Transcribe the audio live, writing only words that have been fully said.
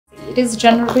It is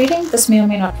general reading. This may or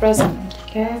may not resonate.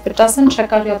 Okay, if it doesn't,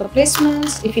 check out your other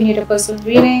placements. If you need a personal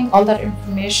reading, all that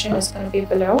information is going to be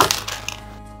below.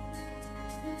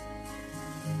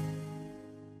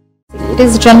 It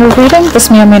is general reading. This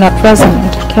may or may not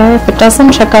resonate. Okay, if it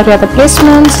doesn't, check out your other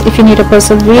placements. If you need a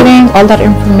personal reading, all that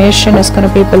information is going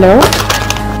to be below.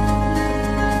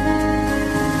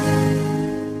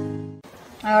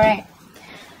 Alright,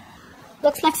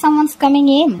 looks like someone's coming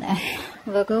in,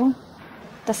 Virgo.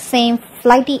 The same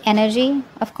flighty energy,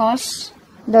 of course,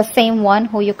 the same one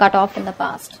who you cut off in the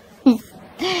past.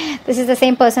 This is the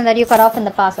same person that you cut off in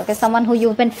the past, okay? Someone who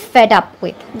you've been fed up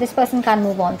with. This person can't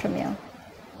move on from you.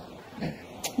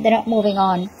 They're not moving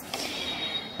on.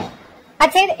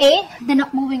 I'd say A, they're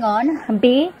not moving on.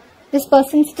 B, this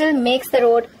person still makes the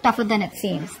road tougher than it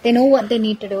seems. They know what they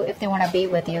need to do if they want to be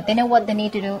with you. They know what they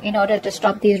need to do in order to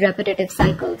stop these repetitive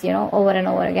cycles, you know, over and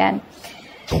over again.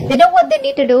 They know what they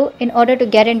need to do in order to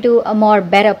get into a more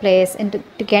better place and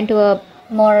to get into a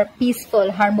more peaceful,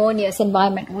 harmonious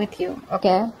environment with you,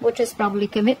 okay? Which is probably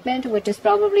commitment, which is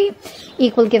probably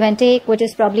equal give and take, which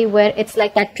is probably where it's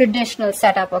like that traditional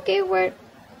setup, okay? Where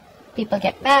people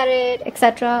get married,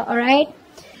 etc., all right?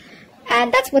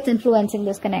 And that's what's influencing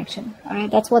this connection, all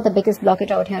right? That's what the biggest blockage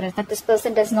out here is, that this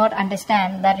person does not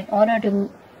understand that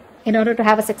in order to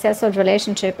have a successful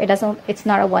relationship, it's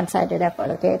not a one-sided effort,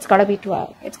 okay? It's got to be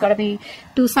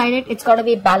two-sided, it's got to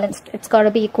be balanced, it's got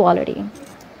to be equality.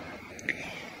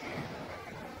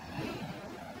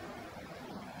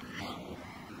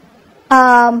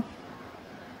 On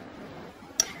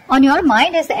your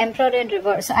mind is the Emperor in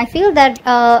reverse. I feel that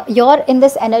you're in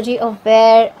this energy of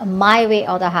where my way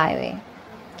or the highway.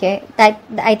 Okay,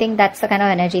 I think that's the kind of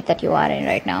energy that you are in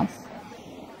right now.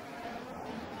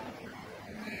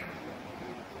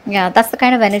 Yeah, that's the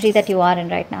kind of energy that you are in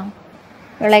right now.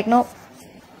 You're like, no,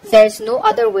 there's no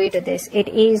other way to this. It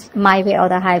is my way or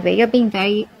the highway. You're being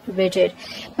very rigid.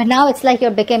 But now it's like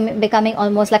you're becoming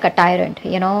almost like a tyrant,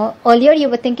 you know. Earlier you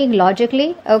were thinking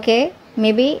logically, okay,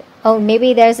 maybe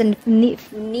there's a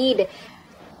need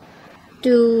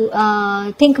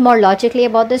to think more logically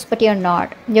about this, but you're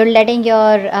not. You're letting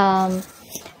your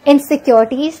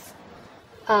insecurities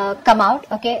come out,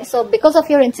 okay. So because of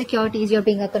your insecurities, you're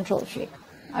being a control freak,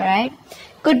 all right.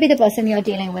 Could be the person you're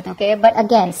dealing with, okay. But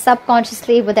again,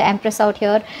 subconsciously with the Empress out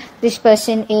here, this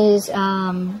person is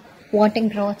wanting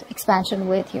growth, expansion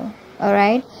with you, all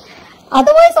right.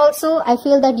 Otherwise also, I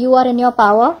feel that you are in your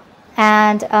power,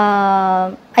 and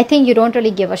I think you don't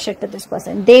really give a shit to this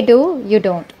person. They do, you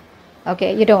don't.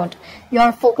 Okay, you don't.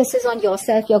 Your focus is on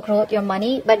yourself, your growth, your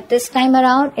money. But this time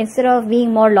around, instead of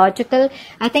being more logical,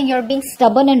 I think you're being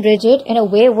stubborn and rigid in a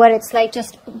way where it's like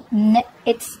just,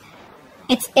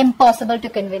 it's impossible to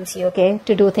convince you, okay,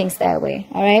 to do things their way,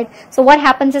 all right? So what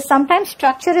happens is sometimes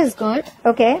structure is good,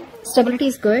 okay, stability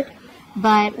is good,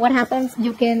 but what happens,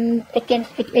 it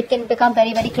can become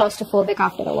very, very claustrophobic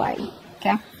after a while,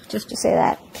 okay, just to say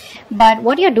that. But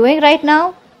what you're doing right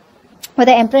now with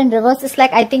the Emperor in reverse is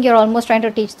like, I think you're almost trying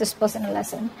to teach this person a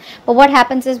lesson. But what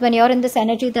happens is when you're in this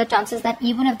energy, there are chances that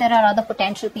even if there are other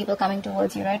potential people coming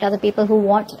towards you, right, other people who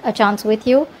want a chance with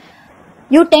you,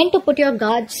 you tend to put your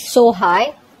guards so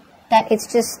high that it's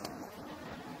just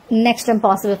next to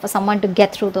impossible for someone to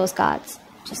get through those guards.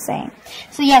 Just saying.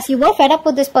 So yes, you were fed up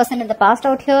with this person in the past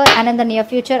out here, and in the near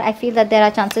future, I feel that there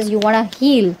are chances you want to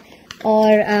heal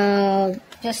or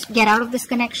just get out of this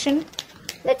connection.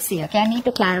 Let's see, okay, I need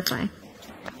to clarify.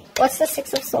 What's the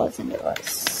Six of Swords in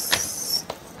reverse?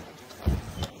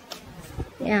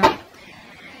 Yeah.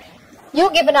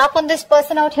 You've given up on this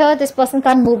person out here. This person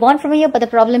can't move on from you. But the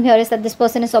problem here is that this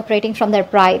person is operating from their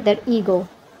pride, their ego.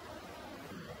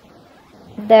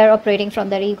 They're operating from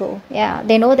their ego. Yeah.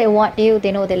 They know they want you.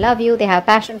 They know they love you. They have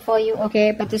passion for you.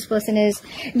 Okay. But this person is,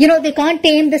 you know, they can't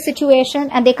tame the situation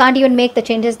and they can't even make the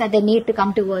changes that they need to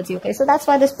come towards you. Okay. So that's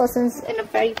why this person's in a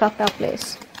very fucked up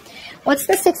place. What's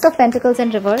the Six of Pentacles in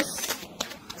reverse?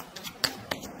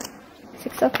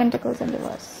 Six of Pentacles in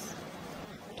reverse.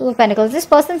 Two of Pentacles. This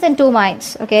person's in two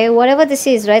minds, okay, whatever this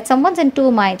is, right, someone's in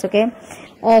two minds, okay,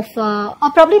 of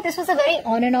or probably this was a very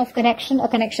on and off connection, a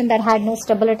connection that had no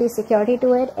stability, security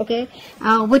to it, okay,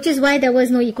 which is why there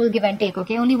was no equal give and take,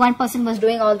 okay. Only one person was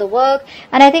doing all the work,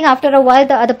 and I think after a while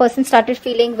the other person started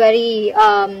feeling very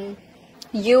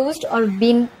used or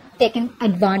being taken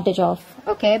advantage of,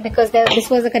 okay, because this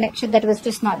was a connection that was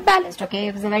just not balanced, okay.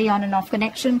 It was a very on and off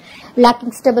connection,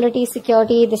 lacking stability,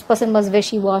 security. This person was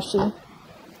wishy-washy.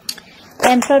 The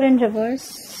Emperor in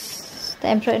reverse. The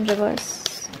Emperor in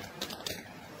reverse.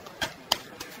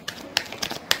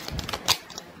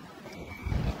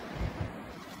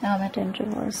 Hermit in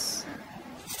reverse.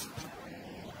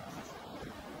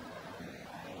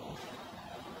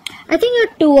 I think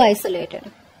you're too isolated.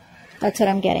 That's what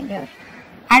I'm getting here.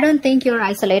 I don't think you're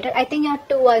isolated. I think you're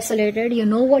too isolated. You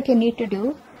know what you need to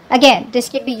do. Again, this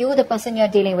could be you, the person you're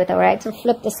dealing with, alright? So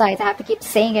flip the sides. I have to keep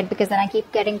saying it because then I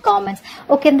keep getting comments.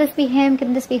 Oh, can this be him?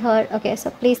 Can this be her? Okay, so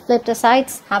please flip the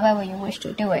sides however you wish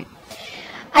to do it.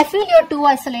 I feel you're too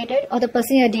isolated, or the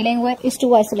person you're dealing with is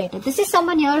too isolated. This is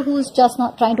someone here who's just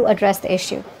not trying to address the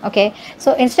issue, okay?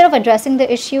 So instead of addressing the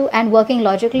issue and working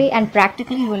logically and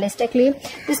practically, realistically,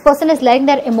 this person is letting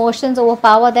their emotions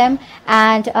overpower them.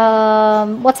 And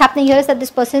what's happening here is that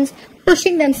this person's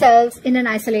pushing themselves in an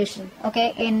isolation,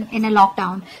 okay, in a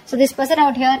lockdown. So this person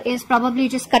out here is probably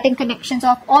just cutting connections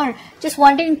off, or just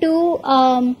wanting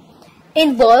to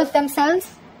involve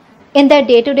themselves in their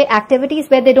day-to-day activities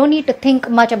where they don't need to think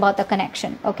much about the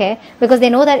connection, okay? Because they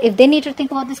know that if they need to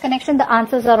think about this connection, the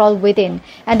answers are all within.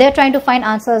 And they're trying to find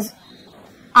answers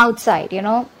outside, you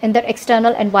know, in their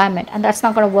external environment. And that's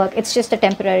not going to work. It's just a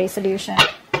temporary solution,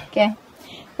 okay?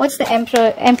 What's the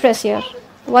Empress here?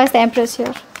 Why is the Empress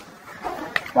here?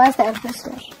 Why is the Empress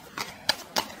here?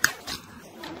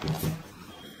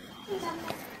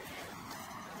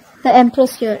 The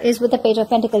Empress here is with the Page of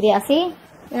Pentacles. Yeah, see?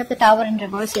 You have the Tower in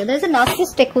reverse here. There's a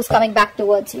narcissistic who's coming back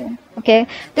towards you. Okay.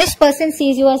 This person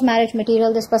sees you as marriage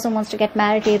material. This person wants to get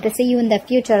married. They see you in their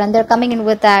future, and they're coming in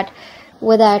with that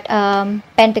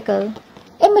pentacle.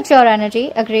 Immature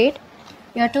energy. Agreed.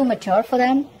 You're too mature for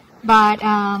them. But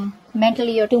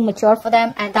mentally you're too mature for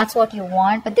them, and that's what you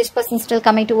want. But this person's still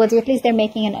coming towards you. At least they're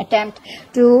making an attempt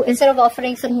to, instead of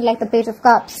offering something like the Page of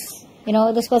Cups, you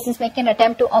know, this person's making an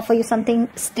attempt to offer you something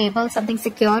stable, something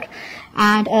secure.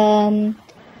 And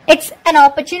it's an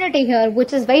opportunity here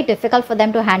which is very difficult for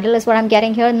them to handle, is what I'm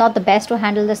getting here. Not the best to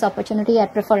handle this opportunity.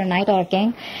 I'd prefer a Knight or a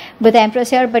King with the Empress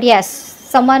here. But yes,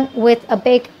 someone with a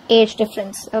big age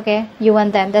difference, okay? You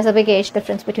and them. There's a big age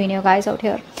difference between you guys out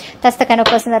here. That's the kind of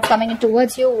person that's coming in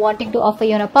towards you, wanting to offer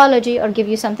you an apology or give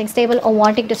you something stable, or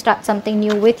wanting to start something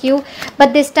new with you.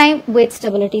 But this time with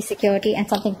stability, security, and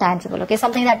something tangible, okay?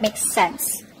 Something that makes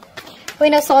sense.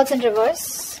 Queen of Swords in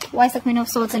reverse. Why is the Queen of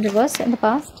Swords in reverse in the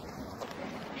past?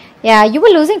 Yeah, you were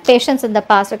losing patience in the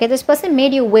past, okay? This person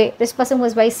made you wait. This person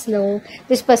was very slow.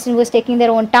 This person was taking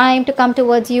their own time to come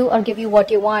towards you or give you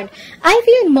what you want. I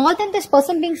feel more than this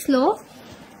person being slow,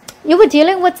 you were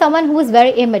dealing with someone who is very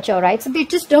immature, right? So they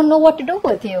just don't know what to do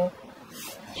with you.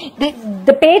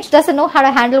 The Page doesn't know how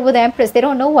to handle with the Empress. They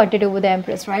don't know what to do with the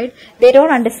Empress, right? They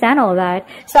don't understand all that.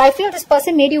 So I feel this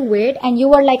person made you wait, and you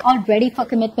were like all ready for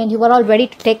commitment. You were all ready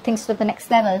to take things to the next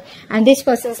level. And this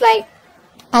person's like,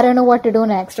 I don't know what to do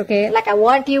next, okay? Like, I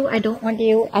want you, I don't want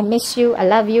you, I miss you, I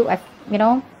love you, you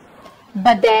know?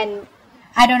 But then,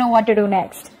 I don't know what to do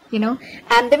next, you know?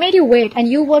 And they made you wait, and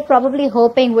you were probably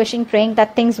hoping, wishing, praying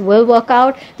that things will work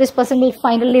out. This person will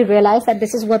finally realize that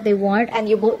this is what they want, and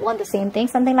you both want the same thing,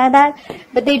 something like that.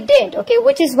 But they didn't, okay?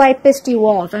 Which is why it pissed you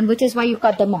off, and which is why you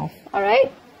cut them off, alright?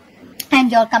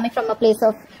 And you're coming from a place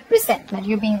of resentment.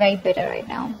 You're being very bitter right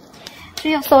now.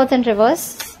 Three of Swords in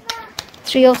reverse.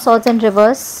 Three of Swords in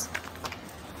reverse.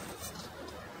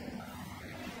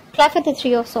 Clap for the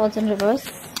Three of Swords in reverse.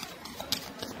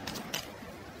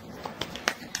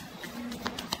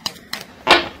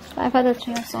 Clap for the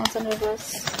Three of Swords in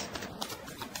reverse.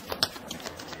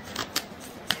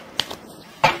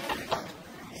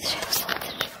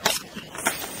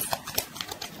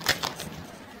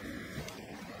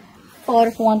 Four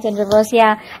of Wands in reverse.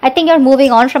 Yeah, I think you're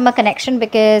moving on from a connection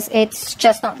because it's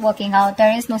just not working out.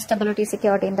 There is no stability,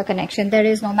 security in the connection. There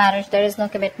is no marriage. There is no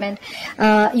commitment.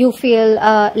 You feel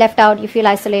left out. You feel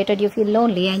isolated. You feel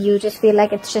lonely, and you just feel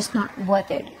like it's just not worth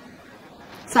it.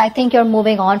 So I think you're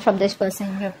moving on from this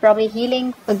person. You're probably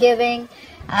healing, forgiving,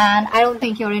 and I don't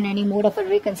think you're in any mood of a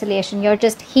reconciliation. You're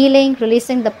just healing,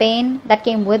 releasing the pain that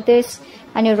came with this,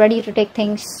 and you're ready to take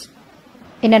things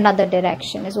in another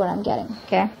direction is what I'm getting,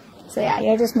 okay? So yeah,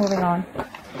 you're just moving on.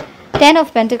 Ten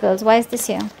of Pentacles. Why is this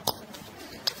here?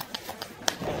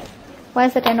 Why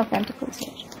is the Ten of Pentacles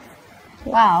here?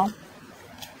 Wow.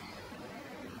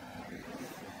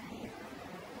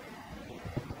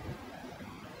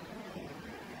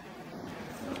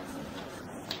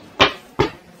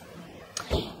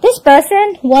 This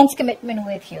person wants commitment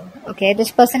with you. Okay,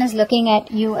 this person is looking at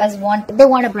you as they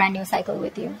want a brand new cycle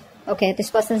with you. Okay, this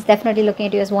person is definitely looking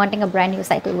at you as wanting a brand new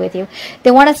cycle with you.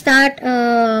 They want to start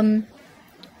a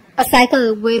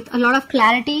cycle with a lot of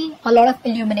clarity, a lot of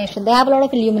illumination. They have a lot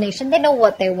of illumination. They know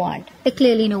what they want. They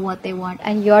clearly know what they want,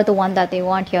 and you're the one that they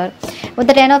want here. With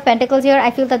the Ten of Pentacles here,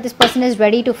 I feel that this person is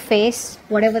ready to face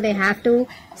whatever they have to,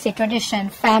 say tradition,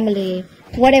 family,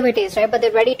 whatever it is, right? But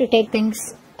they're ready to take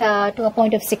things to a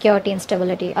point of security and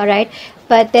stability. All right,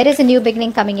 but there is a new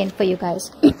beginning coming in for you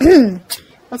guys.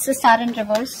 What's the star in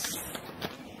reverse?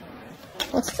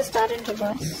 What's the star in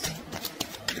reverse?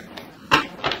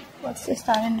 What's the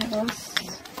star in reverse?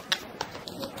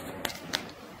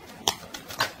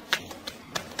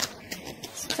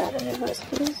 Star in reverse,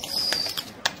 please.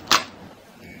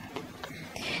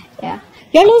 Yeah.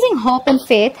 You're losing hope and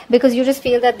faith because you just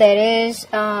feel that there is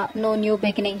no new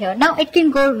beginning here. Now, it can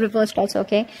go reversed also,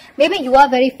 okay? Maybe you are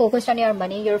very focused on your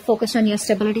money, you're focused on your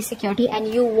stability, security,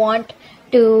 and you want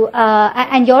to,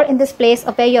 and you're in this place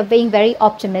of where you're being very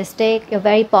optimistic, you're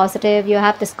very positive, you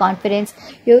have this confidence,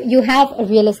 you have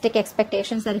realistic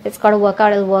expectations that if it's got to work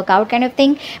out, it'll work out kind of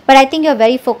thing. But I think you're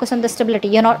very focused on the stability.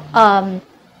 You're not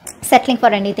settling for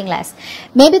anything less.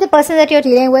 Maybe the person that you're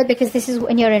dealing with, because this is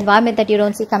in your environment that you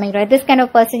don't see coming, right? This kind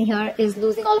of person here is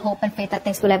losing all hope and faith that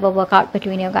things will ever work out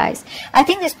between you guys. I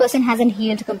think this person hasn't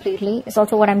healed completely. It's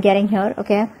also what I'm getting here,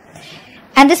 okay?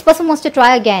 And this person wants to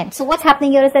try again. So what's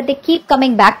happening here is that they keep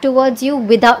coming back towards you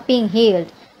without being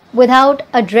healed, without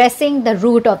addressing the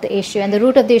root of the issue. And the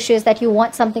root of the issue is that you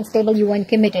want something stable, you want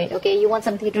committed, okay? You want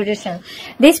something traditional.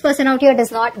 This person out here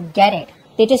does not get it.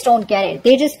 They just don't get it.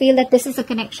 They just feel that this is a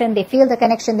connection. They feel the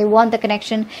connection. They want the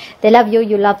connection. They love you.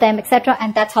 You love them, etc.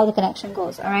 And that's how the connection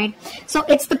goes. All right. So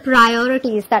it's the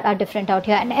priorities that are different out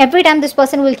here. And every time this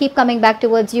person will keep coming back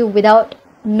towards you without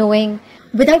knowing,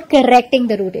 without correcting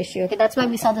the root issue. Okay. That's why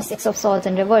we saw the Six of Swords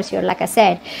in reverse here. Like I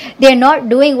said, they're not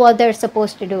doing what they're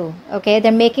supposed to do. Okay.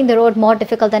 They're making the road more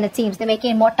difficult than it seems. They're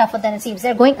making it more tougher than it seems.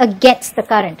 They're going against the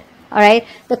current. All right,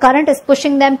 the current is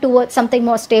pushing them towards something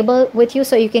more stable with you,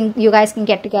 so you guys can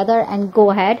get together and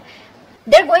go ahead.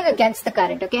 They're going against the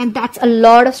current, okay, and that's a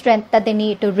lot of strength that they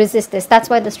need to resist this. That's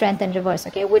why the strength in reverse,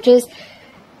 okay, which is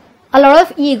a lot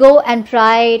of ego and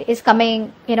pride is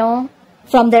coming, you know,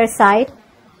 from their side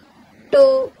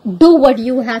to do what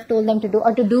you have told them to do,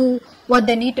 or to do what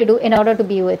they need to do in order to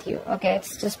be with you. Okay,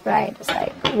 it's just pride. It's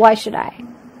like, why should I?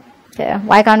 Okay,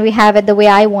 why can't we have it the way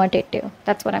I want it to?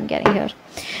 That's what I'm getting here.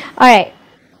 All right.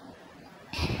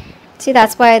 See,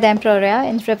 that's why the Emperor, yeah,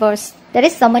 in reverse. There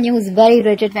is someone who's very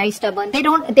rigid, very stubborn. They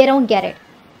don't get it.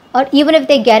 Or even if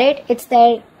they get it, it's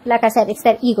their, like I said, it's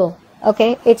their ego.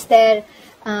 Okay, it's their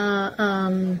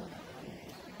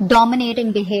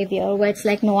dominating behavior where it's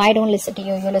like, no, I don't listen to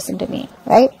you, you listen to me,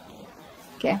 right?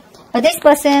 Okay. But this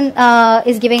person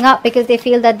is giving up because they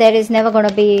feel that there is never going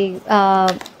to be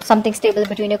something stable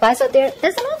between you guys. So there's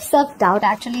a lot of self-doubt,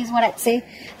 actually, is what I'd say.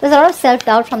 There's a lot of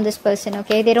self-doubt from this person,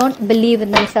 okay? They don't believe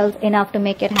in themselves enough to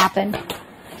make it happen.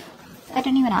 I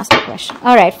didn't even ask a question.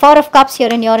 All right, Four of Cups here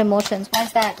in your emotions.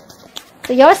 What's that?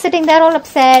 So you're sitting there all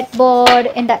upset, bored,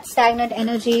 in that stagnant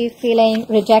energy, feeling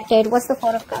rejected. What's the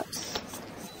Four of Cups?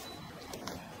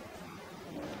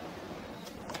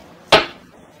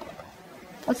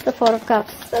 What's the Four of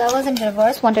Cups? So that was in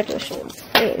reverse. Wanted to show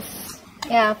face.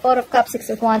 Yeah, Four of Cups, Six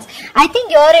of Wands. I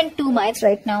think you're in two minds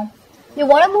right now. You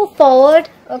want to move forward,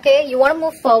 okay? You want to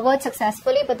move forward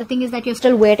successfully, but the thing is that you're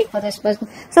still waiting for this person.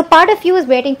 So part of you is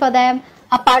waiting for them.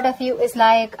 A part of you is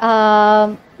like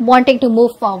wanting to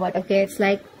move forward, okay? It's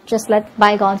like, just let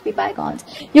bygones be bygones.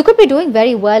 You could be doing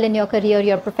very well in your career,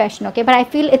 your profession, okay? But I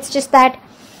feel it's just that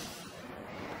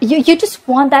you just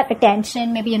want that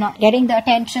attention. Maybe you're not getting the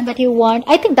attention that you want.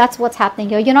 I think that's what's happening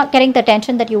here. You're not getting the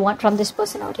attention that you want from this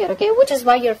person out here, okay? Which is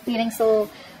why you're feeling so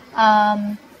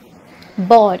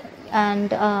bored and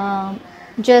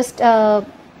just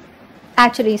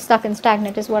actually stuck and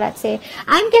stagnant is what I'd say.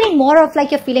 I'm getting more of like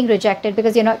you're feeling rejected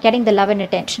because you're not getting the love and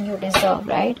attention you deserve,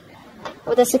 right?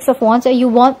 With the Six of Wands, you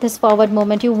want this forward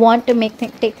moment. You want to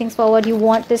take things forward. You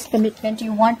want this commitment.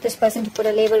 You want this person to put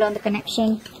a label on the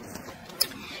connection.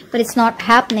 But it's not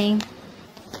happening,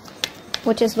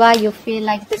 which is why you feel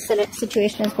like this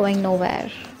situation is going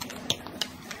nowhere.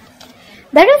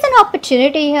 There is an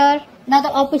opportunity here. Now,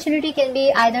 the opportunity can be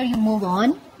either you move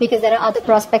on because there are other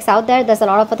prospects out there. There's a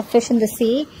lot of other fish in the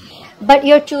sea. But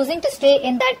you're choosing to stay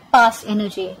in that past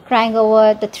energy, crying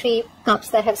over the Three Cups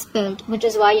that have spilled, which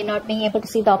is why you're not being able to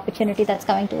see the opportunity that's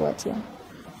coming towards you.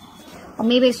 Or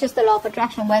maybe it's just the law of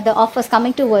attraction where the offer's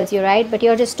coming towards you, right? But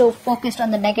you're just so focused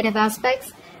on the negative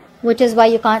aspects, which is why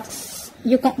you can't,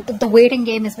 the waiting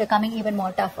game is becoming even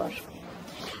more tougher.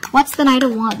 What's the Knight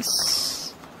of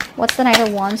Wands? What's the Knight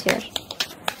of Wands here?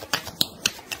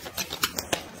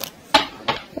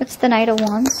 What's the Knight of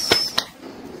Wands?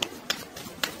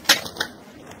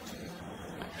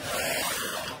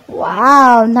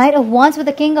 Wow, Knight of Wands with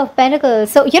the King of Pentacles.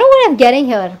 So, you know what I'm getting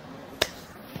here?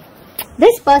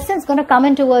 This person's going to come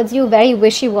in towards you very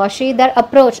wishy-washy. Their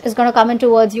approach is going to come in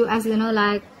towards you as, you know,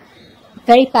 like,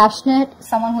 very passionate,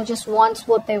 someone who just wants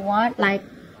what they want, like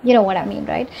You know what I mean,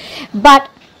 right? But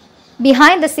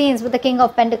behind the scenes with the King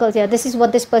of Pentacles here, this is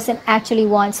what this person actually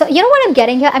wants. So you know what I'm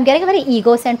getting here? I'm getting a very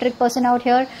egocentric person out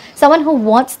here. Someone who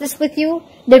wants this with you.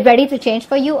 They're ready to change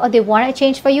for you, or they want to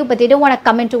change for you, but they don't want to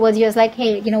come in towards you as like,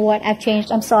 hey, you know what, I've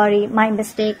changed, I'm sorry, my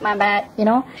mistake, my bad, you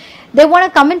know. They want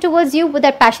to come in towards you with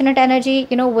that passionate energy,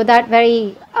 you know, with that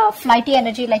very flighty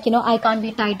energy, like, you know, I can't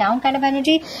be tied down kind of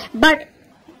energy. But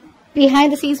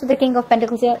behind the scenes with the King of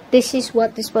Pentacles here, this is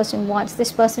what this person wants.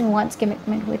 This person wants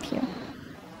commitment with you.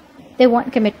 They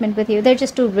want commitment with you. They're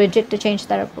just too rigid to change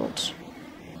their approach.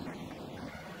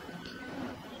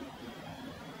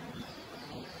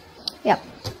 Yeah,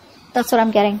 that's what I'm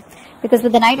getting. Because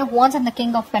with the Knight of Wands and the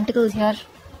King of Pentacles here,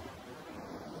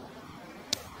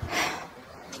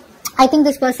 I think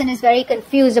this person is very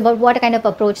confused about what kind of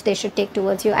approach they should take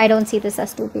towards you. I don't see this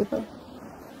as two people.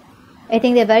 I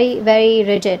think they're very, very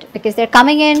rigid, because they're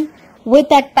coming in with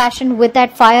that passion, with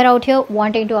that fire out here,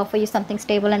 wanting to offer you something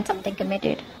stable and something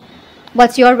committed.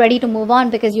 But you're ready to move on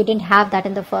because you didn't have that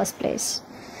in the first place.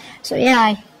 So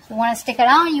yeah, if you want to stick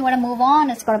around, you want to move on,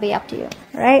 it's going to be up to you.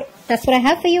 Right? That's what I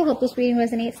have for you. Hope this reading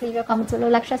resonates. Leave your comments below,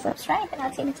 like, share, subscribe, and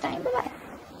I'll see you next time. Bye-bye.